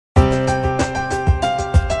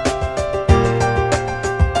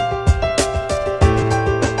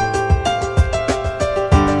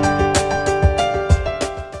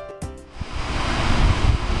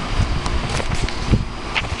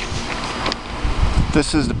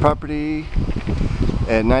This is the property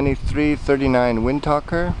at 9339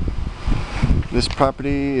 Windtalker. This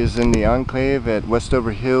property is in the enclave at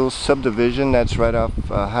Westover Hills subdivision. That's right off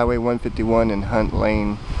Highway 151 and Hunt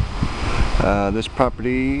Lane. This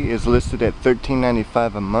property is listed at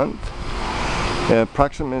 $13.95 a month. The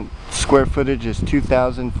approximate square footage is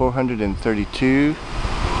 2,432.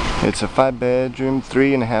 It's a 5-bedroom,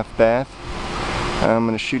 3.5 bath. I'm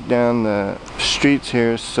going to shoot down the streets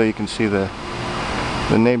here so you can see the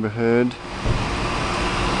neighborhood.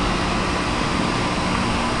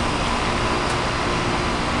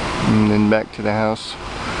 And then back to the house.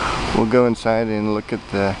 We'll go inside and look at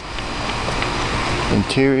the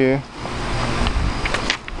interior.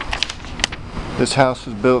 This house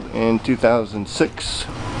was built in 2006.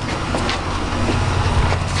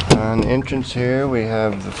 On the entrance here we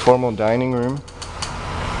have the formal dining room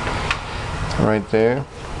right there.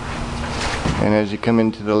 And as you come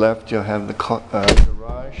into the left, you'll have the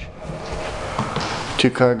garage,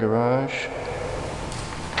 2-car garage.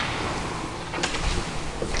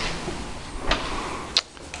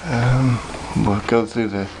 We'll go through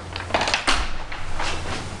the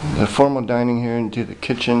formal dining here into the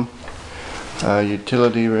kitchen,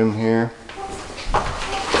 utility room here,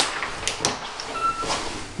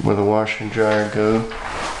 where the washer and dryer go,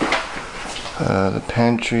 the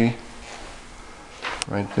pantry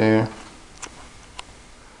right there.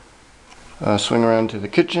 Swing around to the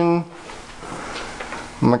kitchen,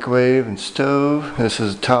 microwave and stove. This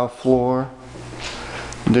is a tile floor,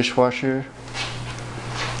 dishwasher.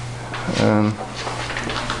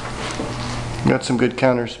 Got some good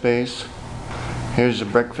counter space. Here's the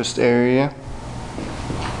breakfast area.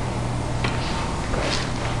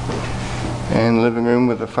 And living room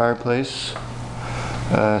with a fireplace.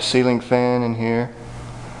 Ceiling fan in here.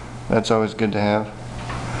 That's always good to have.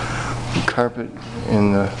 Carpet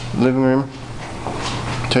in the living room.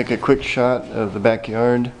 Take a quick shot of the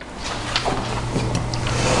backyard.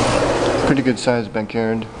 Pretty good sized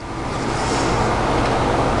backyard.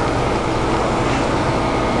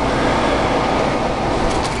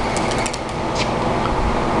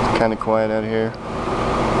 Kind of quiet out here.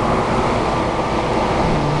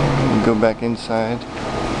 Go back inside.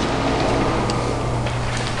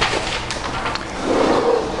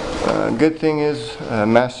 Good thing is,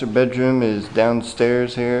 master bedroom is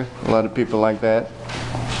downstairs here. A lot of people like that.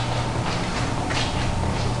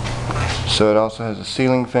 So it also has a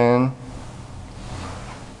ceiling fan.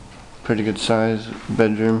 Pretty good size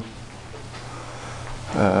bedroom.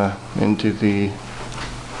 Into the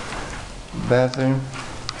bathroom.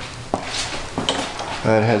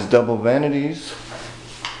 It has double vanities.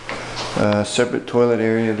 Separate toilet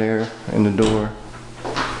area there in the door.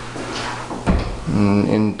 And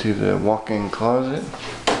into the walk-in closet.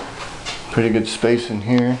 Pretty good space in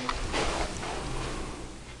here.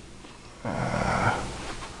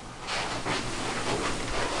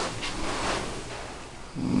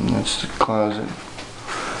 That's the closet.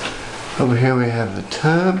 Over here we have the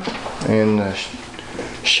tub, and the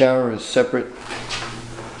shower is separate.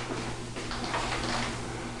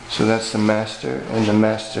 So that's the master and the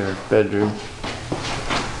master bedroom.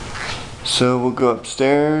 So we'll go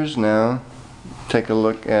upstairs now, take a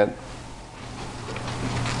look at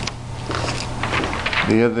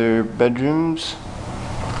the other bedrooms.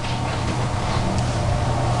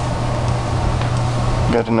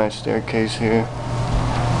 Got a nice staircase here.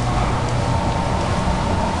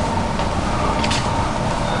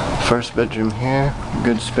 First bedroom here,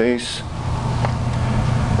 good space.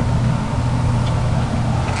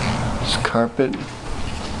 This carpet.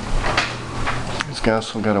 It's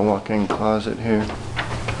also got a walk-in closet here.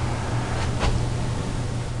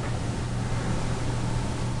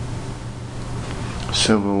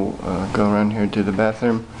 So we'll go around here to the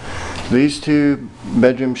bathroom. These two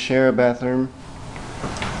bedrooms share a bathroom.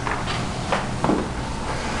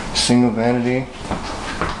 Single vanity.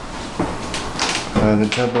 The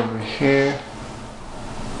tub over here.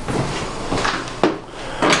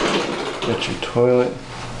 Got your toilet.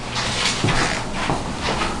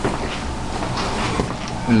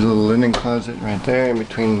 There's a little linen closet right there in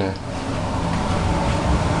between the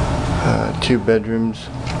two bedrooms.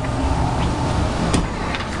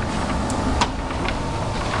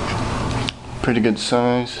 Pretty good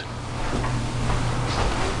size.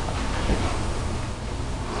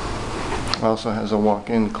 Also has a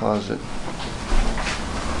walk-in closet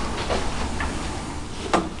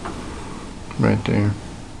right there.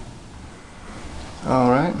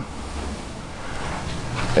 Alright.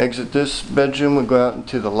 Exit this bedroom, we'll go out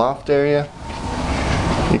into the loft area.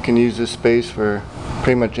 You can use this space for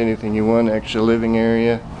pretty much anything you want. Extra living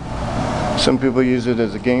area. Some people use it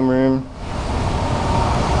as a game room.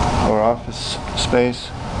 or office space.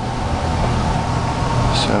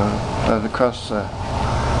 So across the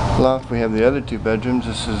loft we have the other 2 bedrooms.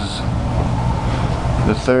 This is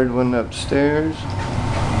the 3rd one upstairs.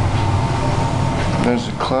 There's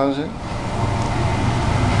a closet.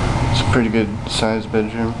 It's a pretty good sized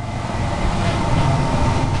bedroom.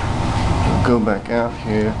 We'll go back out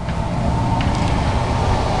here.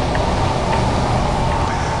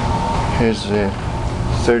 Here's the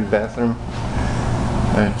 3rd bathroom.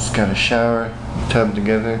 It's got a shower, tub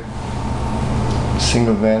together,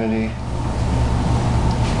 single vanity,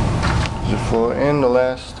 the floor, and the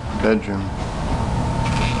last bedroom.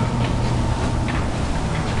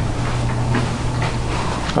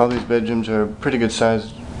 All these bedrooms are pretty good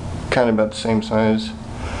size, kind of about the same size.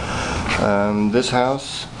 This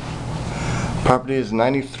house property is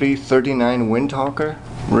 9339 Windtalker.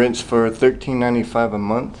 Rents for $13.95 a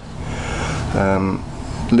month.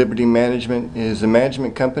 Liberty Management is a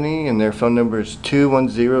management company, and their phone number is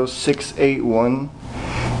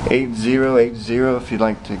 210-681-8080. If you'd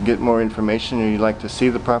like to get more information or you'd like to see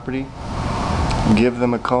the property, give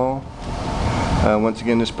them a call. Once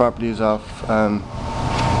again, this property is off,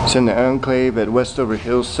 it's in the enclave at Westover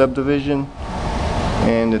Hills subdivision,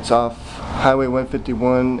 and it's off Highway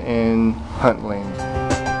 151 and Hunt Lane.